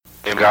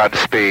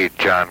Godspeed,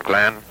 John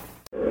Glenn.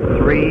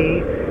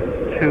 3,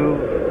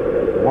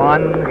 2,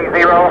 1,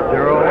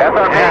 0, and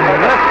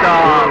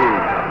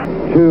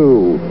liftoff.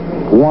 2,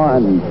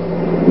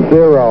 1,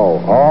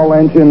 0. All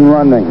engine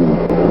running.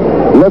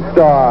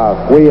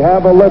 Liftoff. We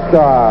have a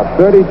liftoff.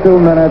 32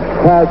 minutes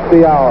past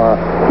the hour.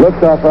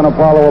 Liftoff on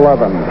Apollo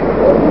 11.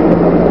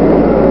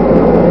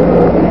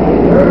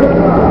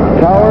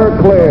 Tower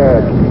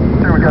cleared.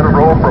 Here we got a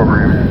roll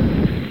program.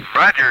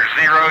 Roger,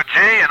 0G,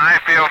 and I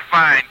feel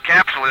fine.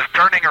 Capsule is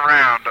turning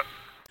around.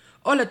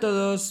 Hola a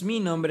todos, mi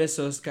nombre es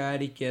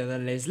Oscar y quiero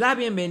darles la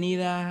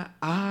bienvenida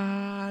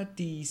a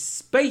The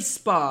Space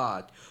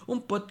Pod,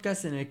 un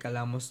podcast en el que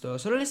hablamos todo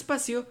sobre el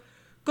espacio,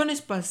 con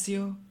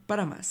espacio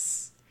para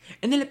más.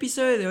 En el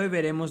episodio de hoy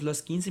veremos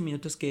los 15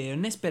 minutos que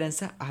dieron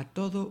esperanza a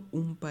todo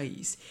un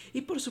país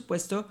y por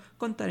supuesto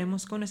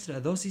contaremos con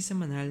nuestra dosis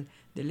semanal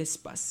del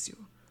espacio.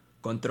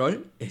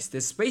 Control, este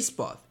es Space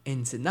Pod,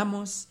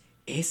 encendamos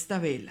esta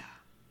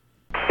vela.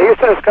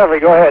 Houston Discovery,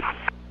 go ahead.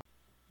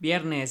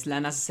 Viernes,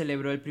 la NASA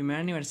celebró el primer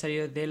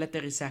aniversario del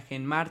aterrizaje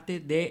en Marte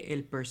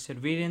del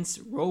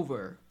Perseverance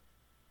Rover.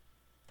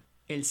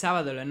 El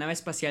sábado, la nave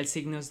espacial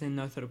Cygnus de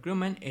Northrop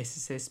Grumman,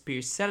 SS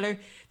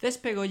Spears-Zeller,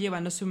 despegó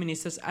llevando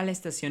suministros a la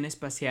Estación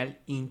Espacial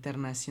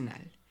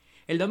Internacional.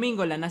 El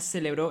domingo, la NASA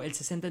celebró el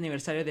 60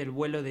 aniversario del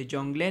vuelo de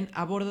John Glenn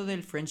a bordo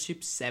del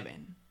Friendship 7.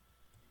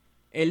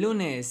 El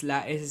lunes,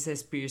 la SS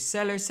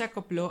Spears-Zeller se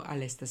acopló a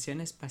la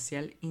Estación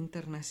Espacial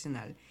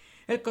Internacional.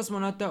 El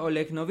cosmonauta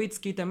Oleg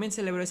Novitsky también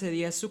celebró ese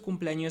día su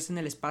cumpleaños en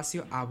el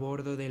espacio a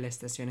bordo de la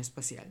estación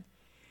espacial.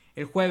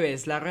 El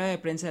jueves, la rueda de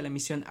prensa de la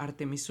misión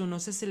Artemis 1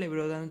 se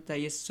celebró dando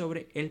detalles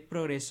sobre el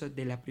progreso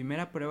de la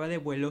primera prueba de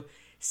vuelo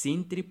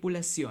sin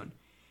tripulación.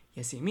 Y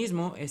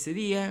asimismo, ese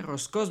día,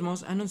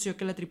 Roscosmos anunció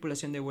que la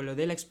tripulación de vuelo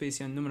de la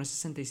expedición número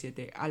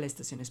 67 a la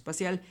estación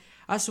espacial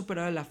ha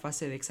superado la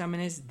fase de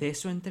exámenes de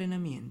su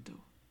entrenamiento.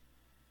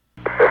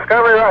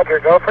 Discovery,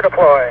 Roger, go for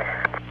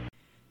deploy.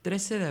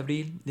 13 de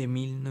abril de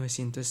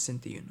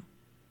 1961,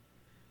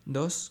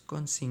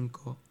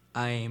 2:05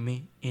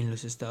 AM en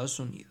los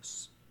Estados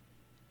Unidos.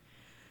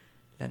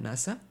 La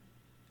NASA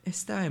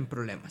estaba en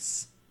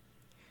problemas.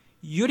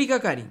 Yuri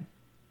Gagarin,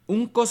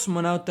 un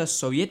cosmonauta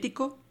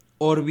soviético,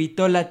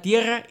 orbitó la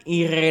Tierra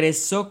y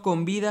regresó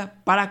con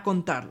vida para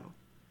contarlo.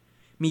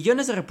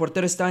 Millones de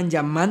reporteros estaban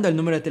llamando al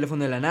número de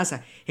teléfono de la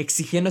NASA,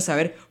 exigiendo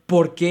saber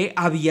por qué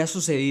había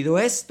sucedido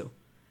esto.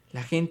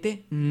 La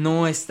gente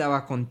no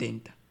estaba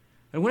contenta.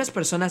 Algunas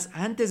personas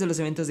antes de los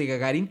eventos de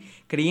Gagarin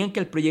creían que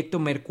el proyecto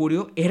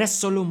Mercurio era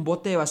solo un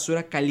bote de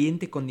basura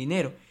caliente con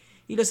dinero,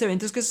 y los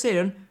eventos que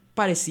sucedieron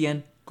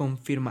parecían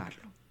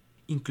confirmarlo.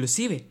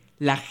 Inclusive,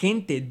 la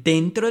gente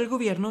dentro del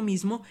gobierno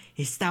mismo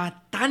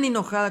estaba tan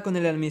enojada con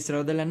el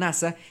administrador de la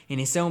NASA, en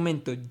ese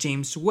momento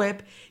James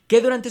Webb, que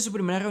durante su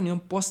primera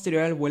reunión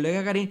posterior al vuelo de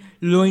Gagarin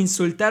lo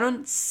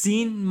insultaron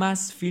sin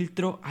más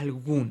filtro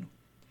alguno.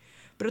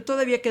 Pero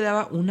todavía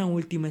quedaba una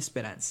última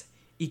esperanza,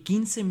 y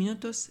 15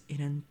 minutos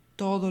eran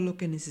todo lo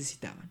que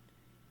necesitaban.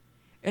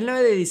 El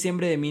 9 de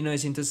diciembre de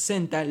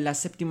 1960, la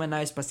séptima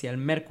nave espacial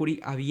Mercury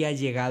había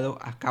llegado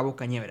a Cabo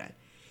Cañaveral,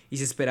 y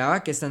se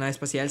esperaba que esta nave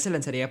espacial se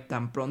lanzaría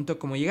tan pronto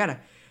como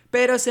llegara,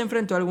 pero se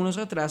enfrentó a algunos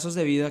retrasos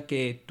debido a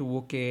que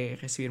tuvo que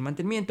recibir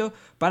mantenimiento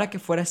para que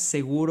fuera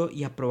seguro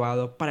y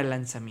aprobado para el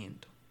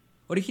lanzamiento.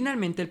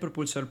 Originalmente, el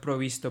propulsor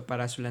provisto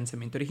para su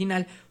lanzamiento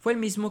original fue el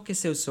mismo que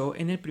se usó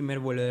en el primer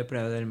vuelo de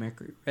prueba del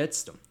Mercury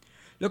Redstone,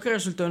 lo que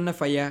resultó en una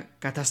falla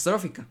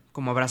catastrófica,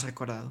 como habrás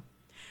recordado.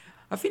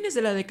 A fines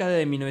de la década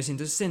de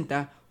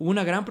 1960, hubo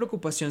una gran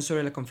preocupación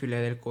sobre la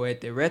confiabilidad del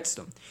cohete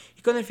Redstone,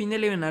 y con el fin de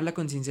aliviar la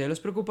conciencia de los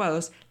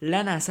preocupados,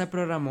 la NASA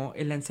programó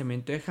el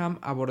lanzamiento de Ham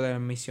a bordo de la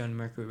misión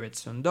Mercury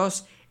Redstone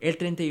 2 el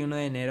 31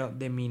 de enero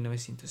de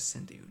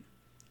 1961.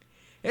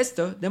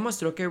 Esto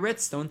demostró que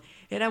Redstone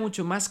era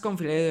mucho más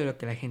confiable de lo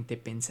que la gente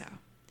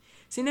pensaba.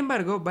 Sin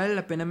embargo, vale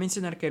la pena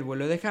mencionar que el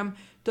vuelo de Ham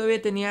todavía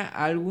tenía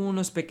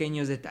algunos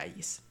pequeños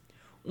detalles.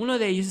 Uno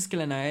de ellos es que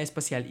la nave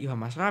espacial iba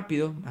más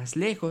rápido, más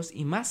lejos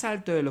y más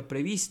alto de lo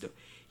previsto,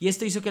 y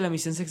esto hizo que la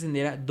misión se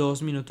extendiera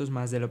 2 minutos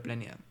más de lo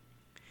planeado.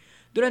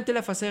 Durante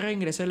la fase de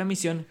reingreso de la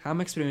misión,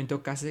 Ham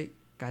experimentó casi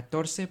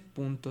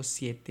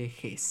 14.7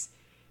 Gs,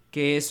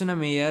 que es una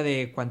medida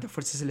de cuánta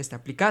fuerza se le está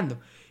aplicando,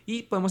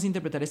 y podemos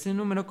interpretar este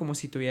número como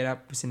si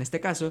tuviera, en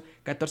este caso,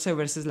 14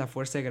 veces la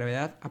fuerza de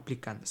gravedad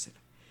aplicándosela,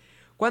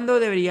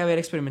 cuando debería haber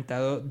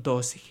experimentado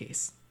 12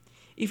 Gs.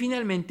 Y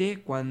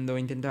finalmente, cuando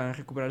intentaban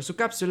recuperar su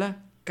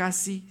cápsula,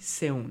 casi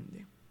se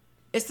hunde.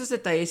 Estos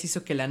detalles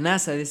hizo que la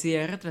NASA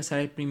decidiera retrasar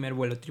el primer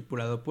vuelo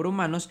tripulado por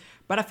humanos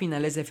para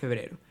finales de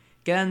febrero,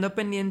 quedando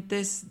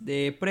pendientes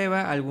de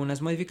prueba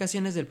algunas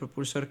modificaciones del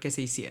propulsor que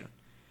se hicieron.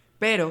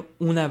 Pero,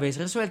 una vez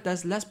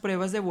resueltas, las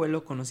pruebas de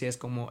vuelo, conocidas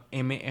como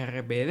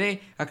MRBD,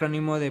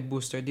 acrónimo de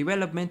Booster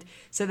Development,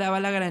 se daba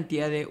la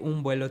garantía de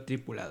un vuelo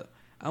tripulado,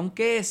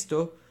 aunque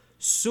esto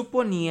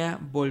suponía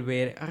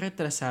volver a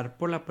retrasar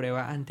por la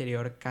prueba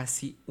anterior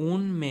casi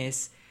un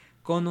mes,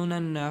 con una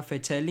nueva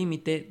fecha de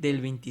límite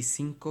del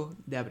 25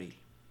 de abril.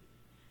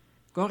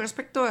 Con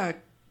respecto a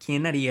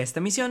quién haría esta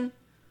misión,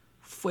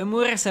 fue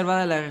muy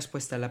reservada la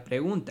respuesta a la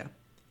pregunta: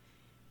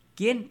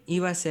 ¿quién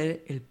iba a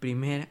ser el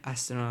primer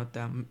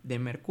astronauta de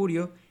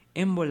Mercurio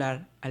en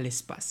volar al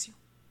espacio?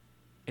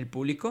 El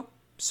público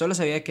solo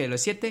sabía que de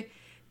los 7,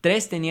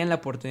 3 tenían la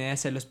oportunidad de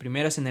ser los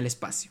primeros en el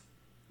espacio.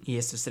 Y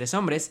estos 3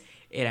 hombres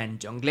eran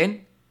John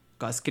Glenn,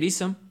 Gus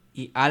Grissom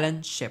y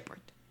Alan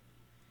Shepard.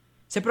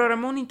 Se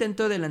programó un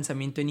intento de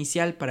lanzamiento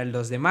inicial para el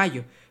 2 de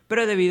mayo,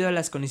 pero debido a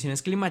las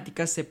condiciones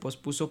climáticas se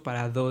pospuso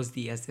para 2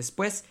 días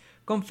después,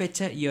 con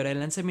fecha y hora de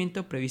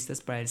lanzamiento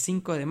previstas para el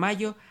 5 de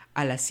mayo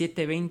a las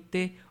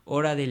 7:20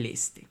 hora del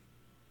este.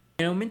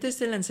 En el momento de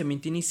este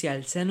lanzamiento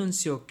inicial se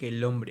anunció que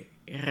el hombre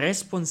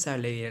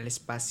responsable de ir al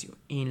espacio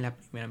en la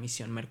primera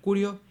misión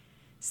Mercurio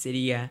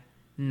sería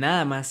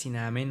nada más y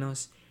nada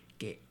menos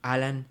que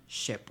Alan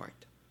Shepard.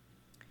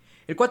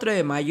 El 4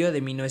 de mayo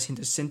de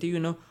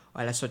 1961,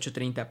 a las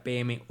 8:30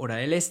 p.m. hora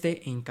del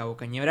este, en Cabo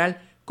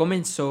Cañaveral,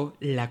 comenzó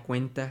la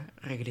cuenta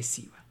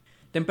regresiva.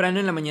 Temprano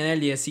en la mañana del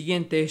día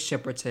siguiente,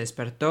 Shepard se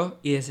despertó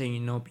y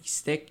desayunó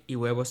bistec y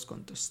huevos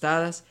con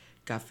tostadas,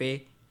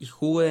 café y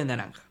jugo de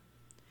naranja.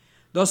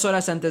 2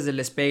 horas antes del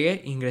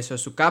despegue, ingresó a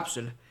su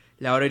cápsula.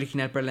 La hora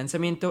original para el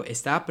lanzamiento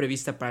estaba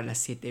prevista para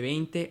las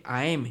 7:20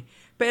 am,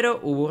 pero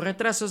hubo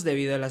retrasos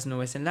debido a las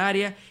nubes en la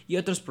área y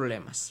otros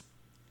problemas.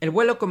 El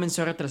vuelo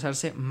comenzó a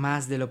retrasarse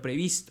más de lo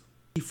previsto,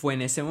 y fue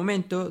en ese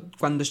momento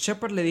cuando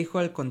Shepard le dijo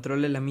al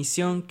control de la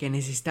misión que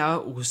necesitaba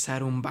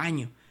usar un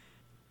baño.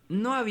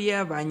 No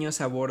había baños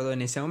a bordo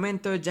en ese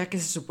momento, ya que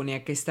se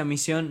suponía que esta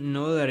misión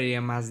no duraría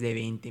más de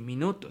 20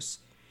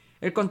 minutos.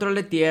 El control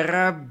de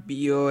tierra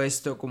vio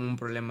esto como un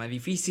problema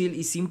difícil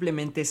y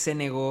simplemente se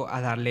negó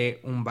a darle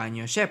un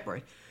baño a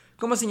Shepard.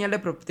 Como señal de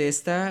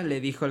protesta, le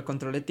dijo al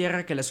control de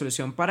tierra que la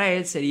solución para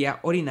él sería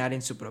orinar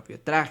en su propio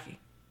traje.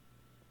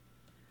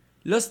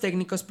 Los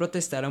técnicos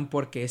protestaron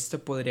porque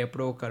esto podría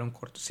provocar un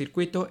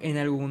cortocircuito en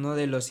alguno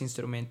de los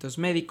instrumentos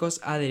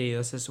médicos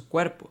adheridos a su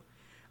cuerpo.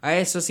 A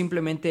eso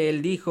simplemente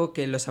él dijo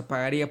que los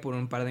apagaría por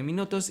un par de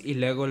minutos y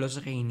luego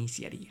los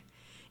reiniciaría.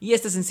 Y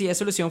esta sencilla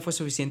solución fue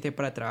suficiente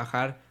para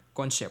trabajar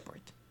con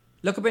Shepard.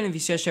 Lo que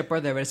benefició a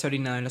Shepard de haberse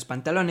orinado en los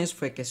pantalones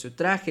fue que su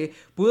traje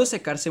pudo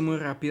secarse muy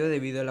rápido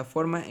debido a la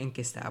forma en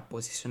que estaba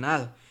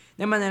posicionado,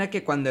 de manera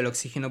que cuando el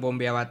oxígeno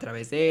bombeaba a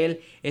través de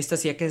él, esto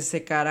hacía que se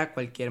secara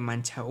cualquier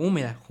mancha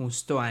húmeda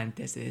justo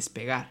antes de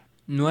despegar.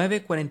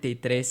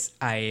 9:43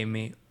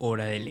 am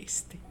hora del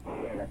este.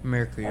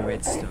 Mercury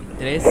Redstone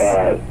 3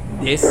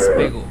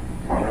 despegó.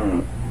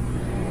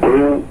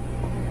 2,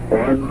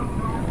 1.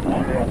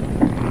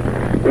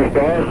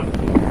 Liftoff.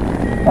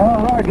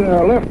 All right,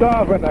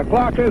 liftoff and the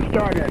clock is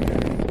started.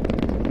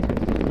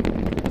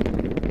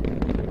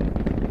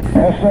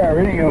 Yes, sir.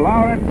 Reading you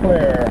loud and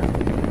clear.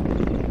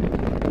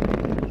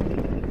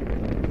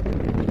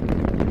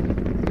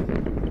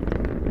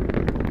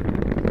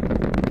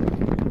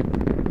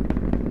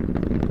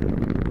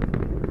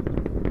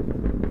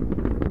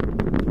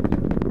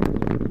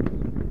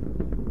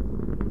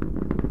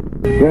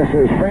 This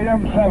is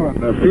Freedom 7.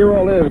 The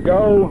fuel is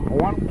go,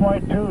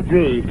 1.2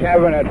 G.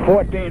 Cabin at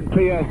 14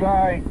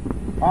 PSI.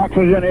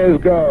 Oxygen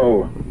is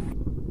go.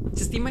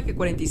 Se estima que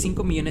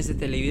 45 millones de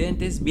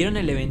televidentes vieron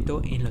el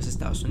evento en los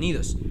Estados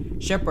Unidos.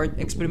 Shepard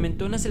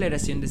experimentó una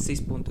aceleración de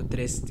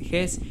 6.3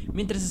 Gs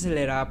mientras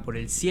aceleraba por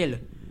el cielo.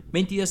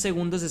 22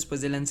 segundos después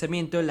del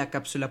lanzamiento, la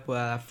cápsula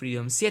apodada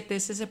Freedom 7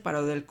 se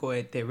separó del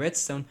cohete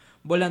Redstone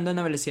volando a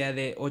una velocidad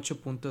de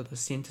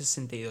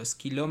 8.262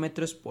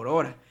 km por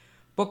hora.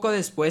 Poco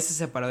después se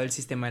separó del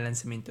sistema de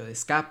lanzamiento de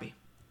escape.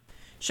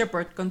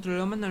 Shepard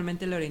controló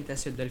manualmente la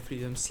orientación del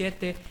Freedom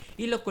 7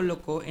 y lo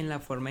colocó en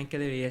la forma en que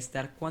debería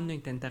estar cuando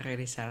intenta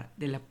regresar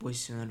de la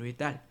posición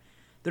orbital.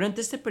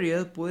 Durante este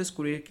periodo pudo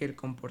descubrir que el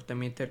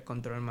comportamiento del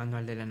control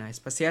manual de la nave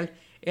espacial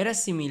era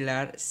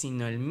similar, si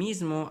no el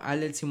mismo, al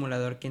del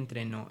simulador que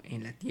entrenó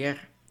en la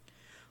Tierra.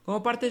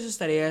 Como parte de sus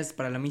tareas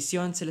para la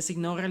misión, se le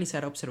asignó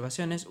realizar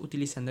observaciones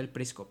utilizando el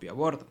periscopio a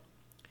bordo.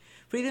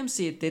 Freedom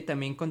 7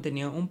 también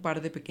contenía un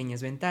par de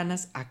pequeñas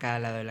ventanas a cada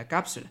lado de la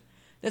cápsula,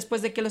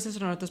 después de que los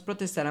astronautas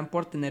protestaran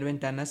por tener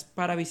ventanas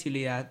para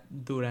visibilidad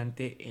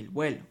durante el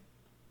vuelo.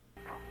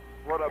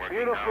 What a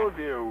beautiful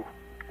view.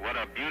 What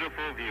a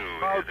beautiful view.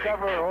 Cloud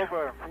cover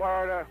over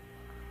Florida,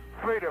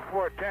 3 to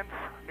 4/10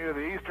 near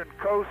the eastern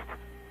coast.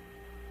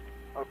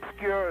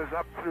 Obscures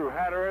up through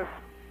Hatteras.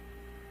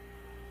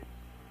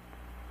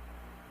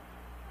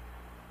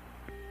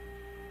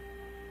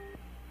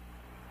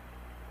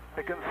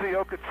 You can see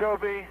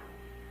Okeechobee.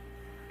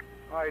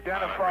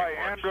 Identify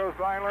Andros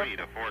Island. 3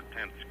 to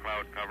 4/10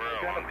 cloud cover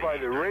Identify along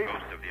the the eastern reef.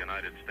 coast of the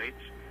United States,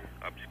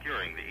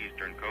 obscuring the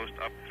eastern coast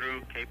up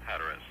through Cape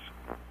Hatteras.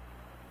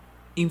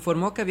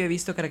 Informó que había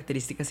visto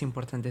características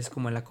importantes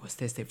como la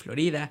costa este de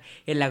Florida,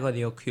 el lago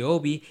de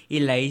Okeechobee y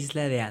la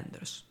isla de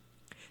Andros.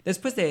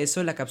 Después de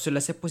eso, la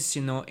cápsula se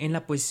posicionó en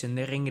la posición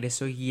de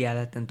reingreso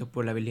guiada tanto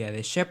por la habilidad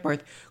de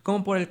Shepard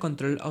como por el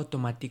control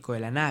automático de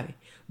la nave.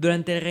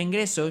 Durante el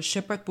reingreso,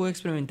 Shepard pudo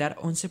experimentar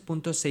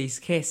 11.6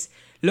 Gs,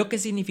 lo que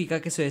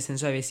significa que su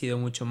descenso había sido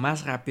mucho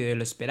más rápido de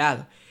lo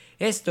esperado.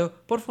 Esto,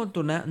 por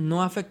fortuna,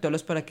 no afectó a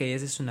los paracaídas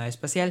de su nave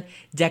espacial,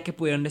 ya que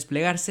pudieron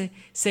desplegarse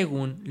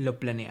según lo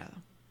planeado.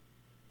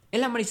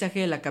 El amarizaje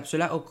de la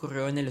cápsula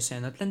ocurrió en el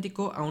Océano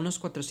Atlántico a unos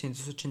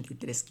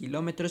 483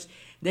 kilómetros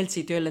del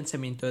sitio de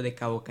lanzamiento de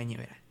Cabo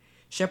Cañaveral.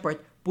 Shepard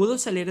pudo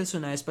salir de su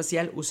nave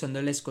espacial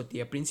usando la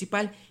escotilla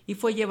principal y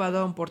fue llevado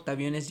a un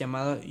portaaviones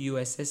llamado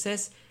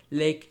USS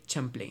Lake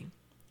Champlain.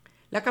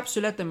 La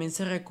cápsula también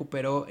se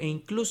recuperó e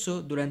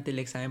incluso durante el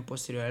examen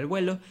posterior al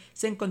vuelo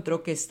se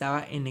encontró que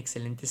estaba en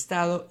excelente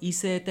estado y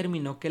se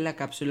determinó que la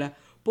cápsula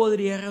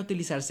podría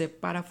reutilizarse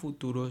para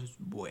futuros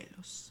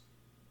vuelos.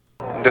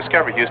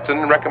 Discovery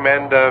Houston,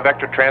 recommend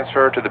vector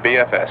transfer to the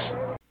BFS.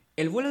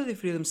 El vuelo de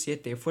Freedom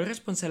 7 fue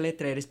responsable de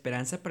traer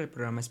esperanza para el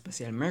programa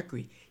espacial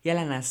Mercury y a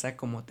la NASA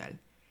como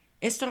tal.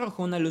 Esto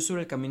arrojó una luz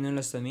sobre el camino de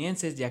los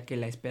estadounidenses, ya que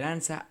la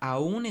esperanza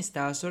aún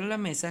estaba sobre la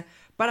mesa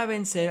para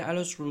vencer a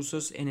los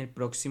rusos en el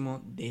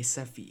próximo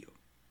desafío.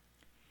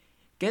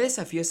 ¿Qué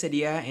desafío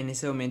sería en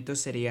ese momento?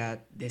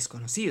 Sería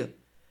desconocido,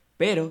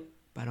 pero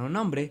para un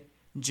hombre,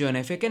 John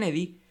F.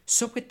 Kennedy,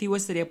 su objetivo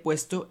estaría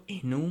puesto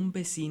en un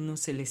vecino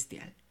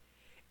celestial.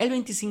 El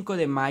 25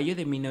 de mayo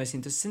de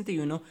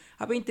 1961,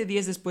 a 20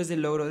 días después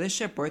del logro de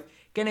Shepard,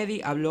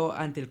 Kennedy habló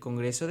ante el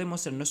Congreso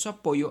demostrando su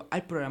apoyo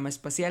al programa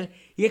espacial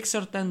y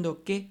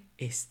exhortando que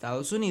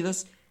Estados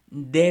Unidos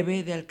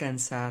debe de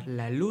alcanzar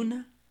la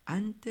Luna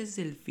antes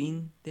del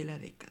fin de la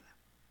década.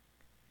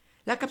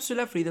 La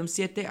cápsula Freedom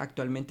 7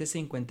 actualmente se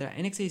encuentra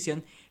en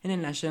exhibición en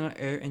el National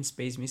Air and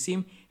Space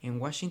Museum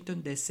en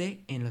Washington,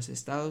 D.C., en los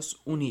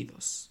Estados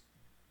Unidos.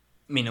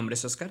 Mi nombre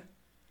es Oscar.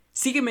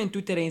 Sígueme en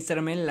Twitter e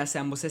Instagram, el enlace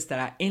a ambos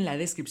estará en la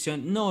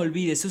descripción. No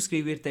olvides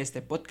suscribirte a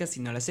este podcast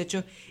si no lo has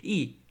hecho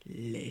y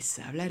les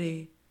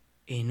hablaré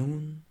en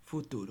un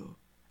futuro.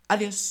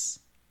 Adiós.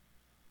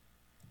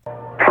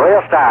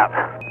 Wheel stop.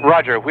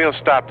 Roger, wheel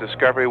stop,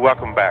 Discovery.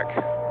 Welcome back.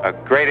 A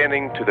great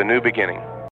ending to the new beginning.